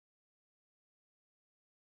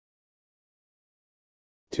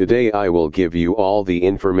Today I will give you all the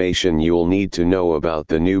information you'll need to know about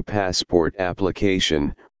the new passport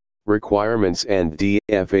application, requirements and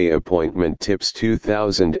DFA appointment tips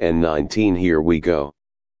 2019. Here we go.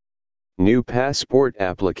 New passport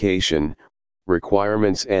application,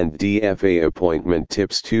 requirements and DFA appointment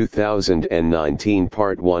tips 2019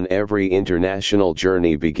 Part 1. Every international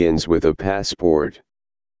journey begins with a passport.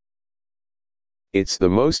 It's the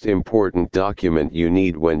most important document you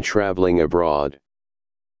need when traveling abroad.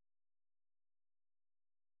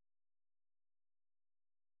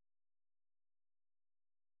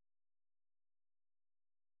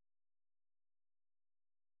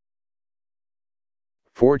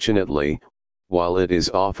 Fortunately, while it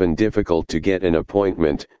is often difficult to get an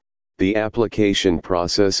appointment, the application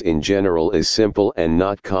process in general is simple and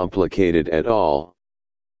not complicated at all.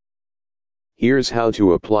 Here's how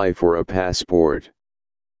to apply for a passport.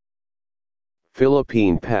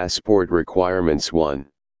 Philippine passport requirements. 1.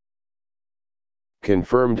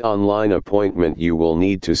 Confirmed online appointment. You will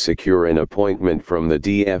need to secure an appointment from the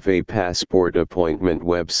DFA passport appointment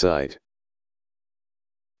website.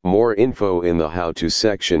 More info in the How To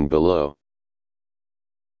section below.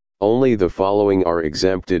 Only the following are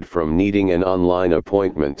exempted from needing an online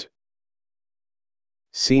appointment: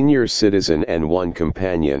 senior citizen and one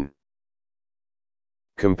companion.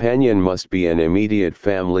 Companion must be an immediate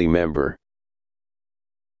family member.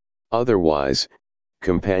 Otherwise,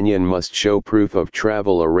 companion must show proof of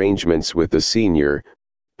travel arrangements with the senior,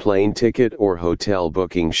 plane ticket or hotel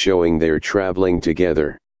booking showing they're traveling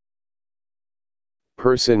together.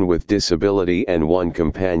 Person with disability and one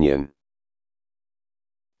companion.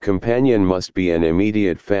 Companion must be an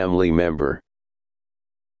immediate family member.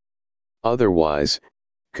 Otherwise,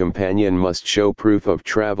 companion must show proof of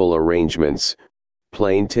travel arrangements,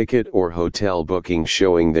 plane ticket or hotel booking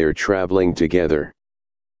showing they're traveling together.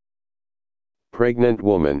 Pregnant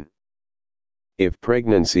woman. If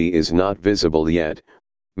pregnancy is not visible yet,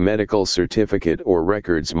 medical certificate or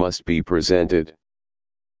records must be presented.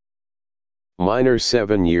 Minor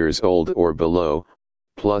 7 years old or below,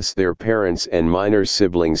 plus their parents and minor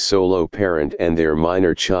siblings. Solo parent and their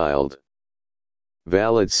minor child.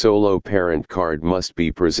 Valid solo parent card must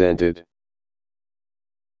be presented.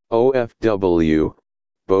 OFW,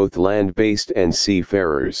 both land-based and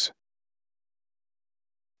seafarers.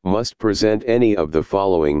 Must present any of the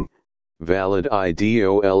following: valid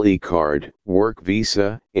IDOLE card, work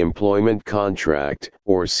visa, employment contract,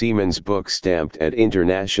 or seaman's book stamped at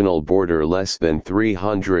international border less than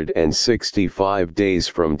 365 days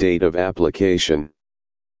from date of application.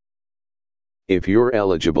 If you're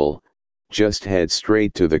eligible, just head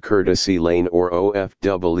straight to the courtesy lane or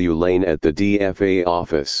OFW lane at the DFA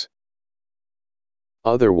office.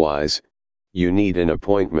 Otherwise, you need an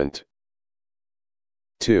appointment.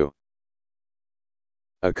 2.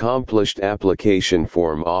 Accomplished application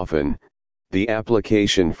form. Often, the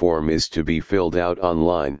application form is to be filled out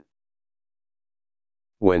online.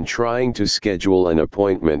 When trying to schedule an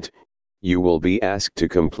appointment, you will be asked to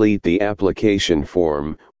complete the application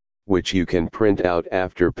form, which you can print out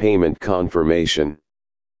after payment confirmation.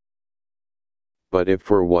 But if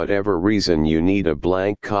for whatever reason you need a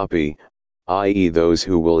blank copy, i.e. those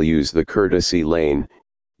who will use the courtesy lane,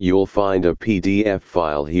 you'll find a PDF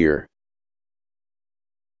file here.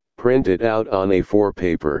 Print it out on A4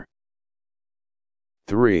 paper.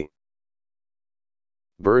 3.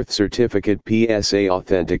 Birth certificate PSA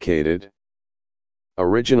authenticated.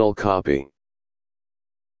 Original copy.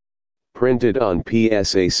 Printed on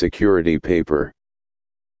PSA security paper.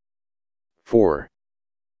 4.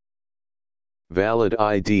 Valid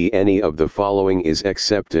ID. Any of the following is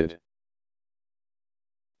accepted.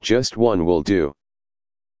 Just one will do.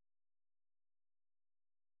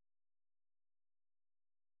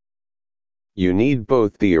 You need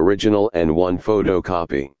both the original and one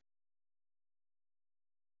photocopy.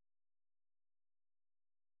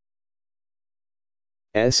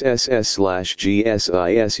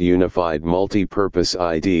 SSS/GSIS Unified Multi-Purpose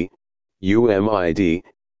ID, UMID,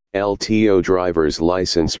 LTO Driver's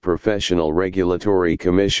License Professional Regulatory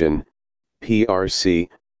Commission, PRC,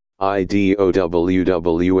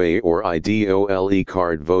 IDOWWA or IDOLE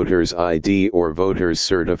card. Voter's ID or voter's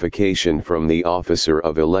certification from the Officer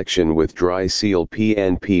of Election with dry seal.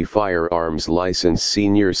 PNP Firearms License.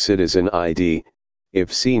 Senior citizen ID,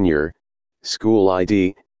 if senior, school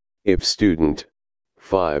ID, if student.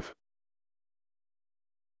 5.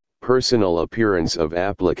 Personal appearance of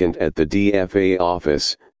applicant at the DFA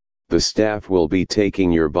office. The staff will be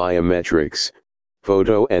taking your biometrics,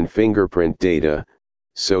 photo and fingerprint data,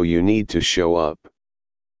 so you need to show up.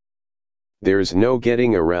 There's no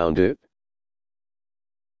getting around it.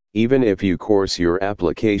 Even if you course your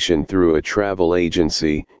application through a travel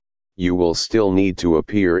agency, you will still need to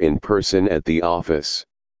appear in person at the office.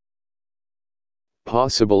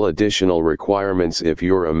 Possible additional requirements: if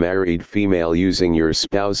you're a married female using your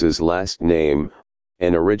spouse's last name,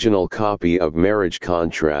 an original copy of marriage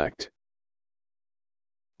contract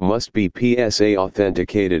must be PSA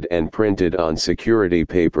authenticated and printed on security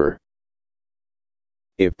paper.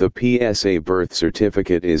 If the PSA birth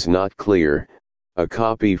certificate is not clear, a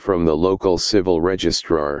copy from the local civil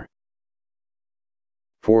registrar.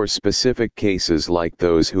 For specific cases like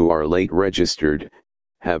those who are late registered,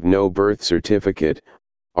 have no birth certificate,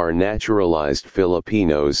 are naturalized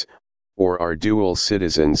Filipinos, or are dual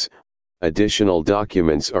citizens, additional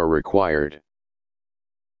documents are required.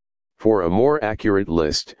 For a more accurate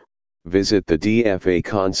list, visit the DFA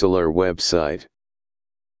consular website.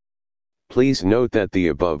 Please note that the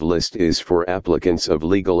above list is for applicants of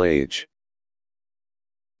legal age.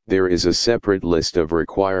 There is a separate list of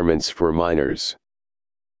requirements for minors.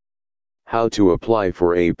 How to apply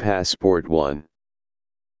for a passport. 1.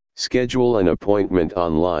 Schedule an appointment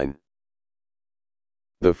online.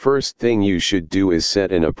 The first thing you should do is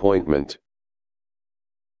set an appointment.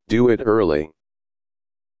 Do it early.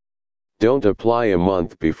 Don't apply a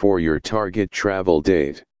month before your target travel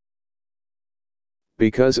date.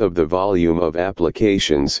 Because of the volume of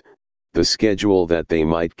applications, the schedule that they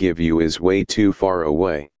might give you is way too far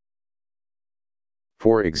away.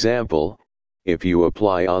 For example, if you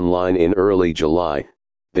apply online in early July,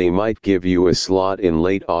 they might give you a slot in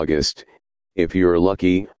late August, if you're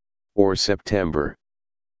lucky, or September.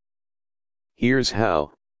 Here's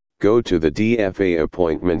how: go to the DFA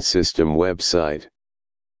appointment system website.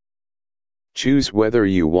 Choose whether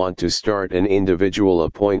you want to start an individual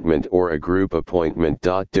appointment or a group appointment.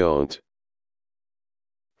 Don't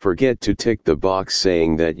forget to tick the box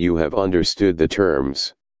saying that you have understood the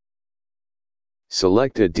terms.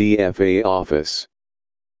 Select a DFA office.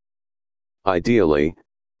 Ideally,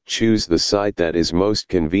 choose the site that is most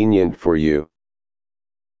convenient for you.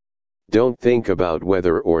 Don't think about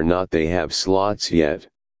whether or not they have slots yet.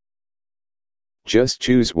 Just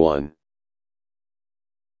choose one.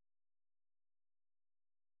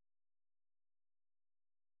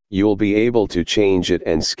 You'll be able to change it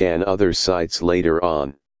and scan other sites later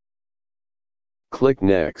on. Click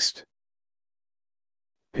Next.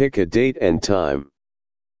 Pick a date and time.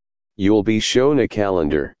 You'll be shown a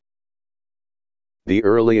calendar. The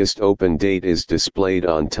earliest open date is displayed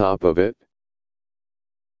on top of it.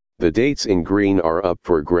 The dates in green are up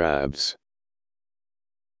for grabs.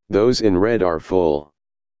 Those in red are full.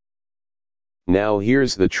 Now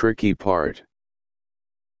here's the tricky part.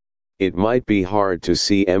 It might be hard to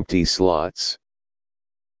see empty slots.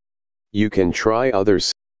 You can try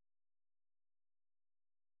others.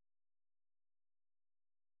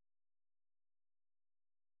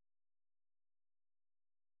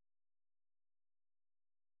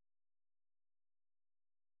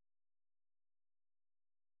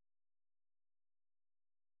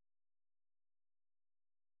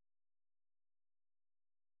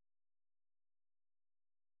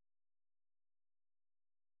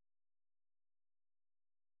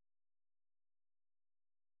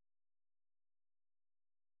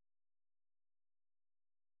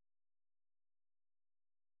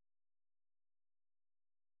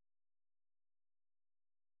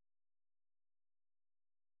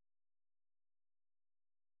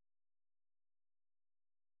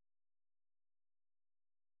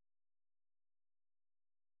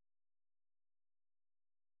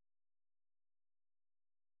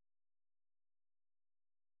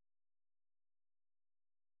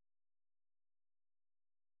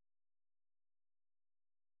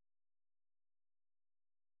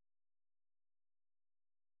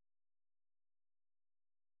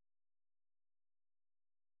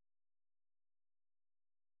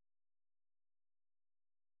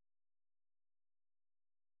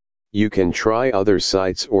 You can try other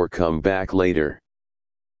sites or come back later.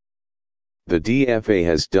 The DFA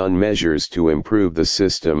has done measures to improve the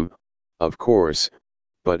system, of course,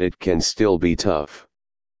 but it can still be tough.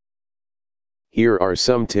 Here are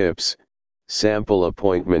some tips: sample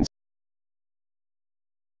appointments.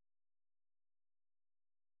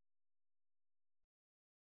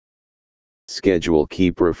 Schedule: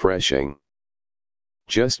 keep refreshing.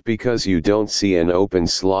 Just because you don't see an open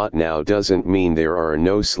slot now doesn't mean there are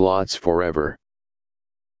no slots forever.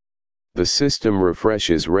 The system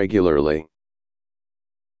refreshes regularly.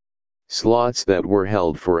 Slots that were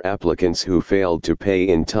held for applicants who failed to pay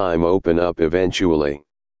in time open up eventually.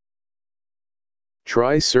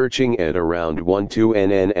 Try searching at around 1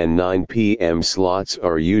 NN and 9 p.m. Slots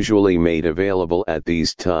are usually made available at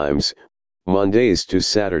these times, Mondays to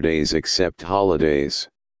Saturdays except holidays.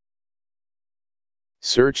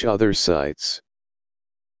 Search other sites.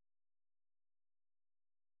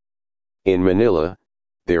 In Manila,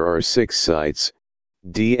 there are 6 sites: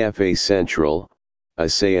 DFA Central,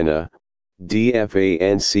 Asayana, DFA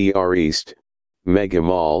NCR East, Mega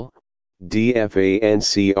Mall, DFA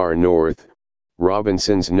NCR North,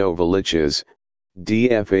 Robinson's Novaliches,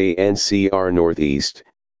 DFA NCR Northeast,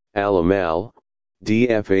 Alamal,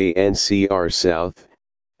 DFA NCR South,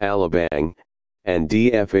 Alabang, and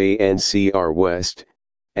DFA NCR West,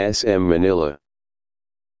 SM Manila.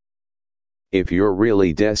 If you're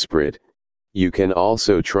really desperate, you can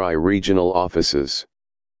also try regional offices.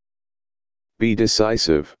 Be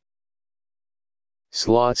decisive.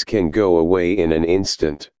 Slots can go away in an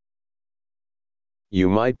instant. You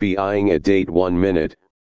might be eyeing a date 1 minute,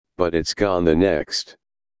 but it's gone the next.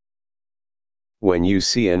 When you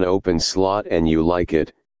see an open slot and you like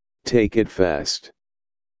it, take it fast.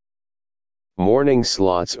 Morning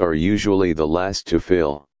slots are usually the last to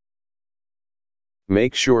fill.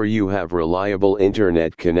 Make sure you have reliable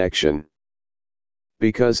internet connection,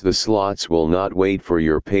 because the slots will not wait for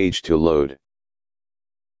your page to load.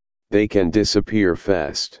 They can disappear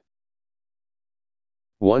fast.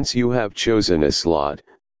 Once you have chosen a slot,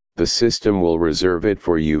 the system will reserve it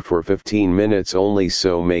for you for 15 minutes only,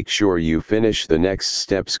 so make sure you finish the next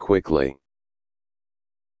steps quickly.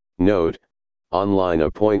 Note: online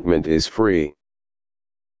appointment is free.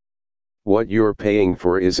 What you're paying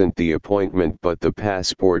for isn't the appointment but the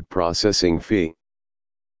passport processing fee.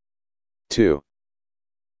 2.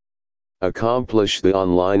 Accomplish the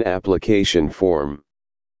online application form.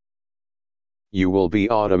 You will be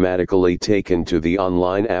automatically taken to the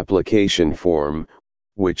online application form,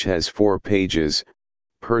 which has 4 pages: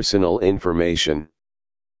 personal information,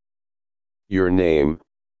 your name,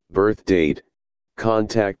 birth date,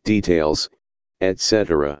 contact details,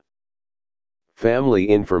 etc. Family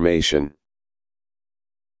information,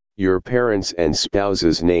 your parents' and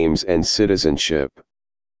spouses' names and citizenship.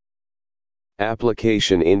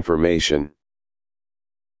 Application information,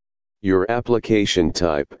 your application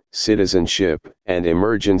type, citizenship, and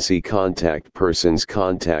emergency contact person's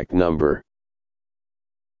contact number.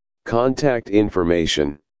 Contact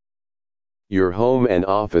information, your home and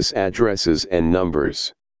office addresses and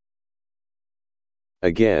numbers.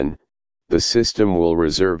 Again, the system will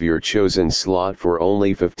reserve your chosen slot for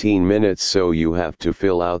only 15 minutes, so you have to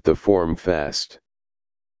fill out the form fast.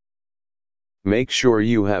 Make sure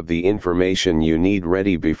you have the information you need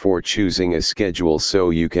ready before choosing a schedule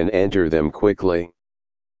so you can enter them quickly.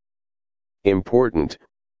 Important: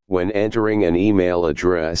 when entering an email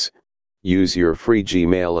address, use your free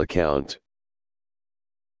Gmail account.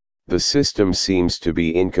 The system seems to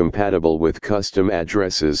be incompatible with custom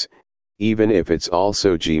addresses, even if it's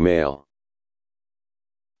also Gmail.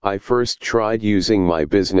 I first tried using my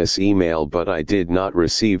business email, but I did not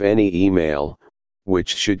receive any email,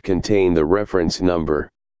 which should contain the reference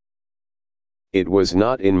number. It was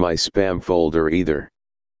not in my spam folder either.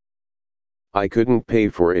 I couldn't pay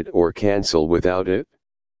for it or cancel without it.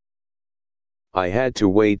 I had to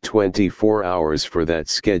wait 24 hours for that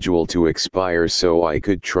schedule to expire so I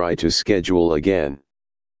could try to schedule again.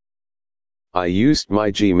 I used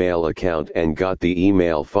my Gmail account and got the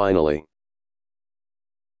email finally.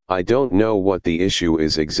 I don't know what the issue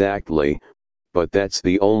is exactly, but that's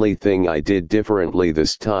the only thing I did differently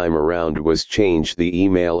this time around, was change the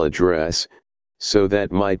email address, so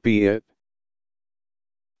that might be it.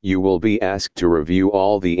 You will be asked to review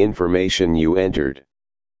all the information you entered.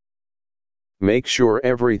 Make sure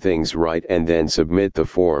everything's right and then submit the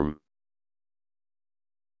form.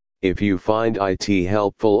 If you find IT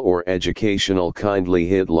helpful or educational, kindly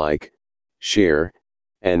hit like, share,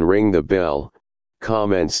 and ring the bell.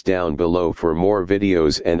 Comments down below for more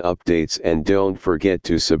videos and updates, and don't forget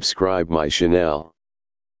to subscribe my channel.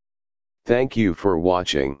 Thank you for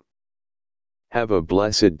watching. Have a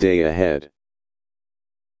blessed day ahead.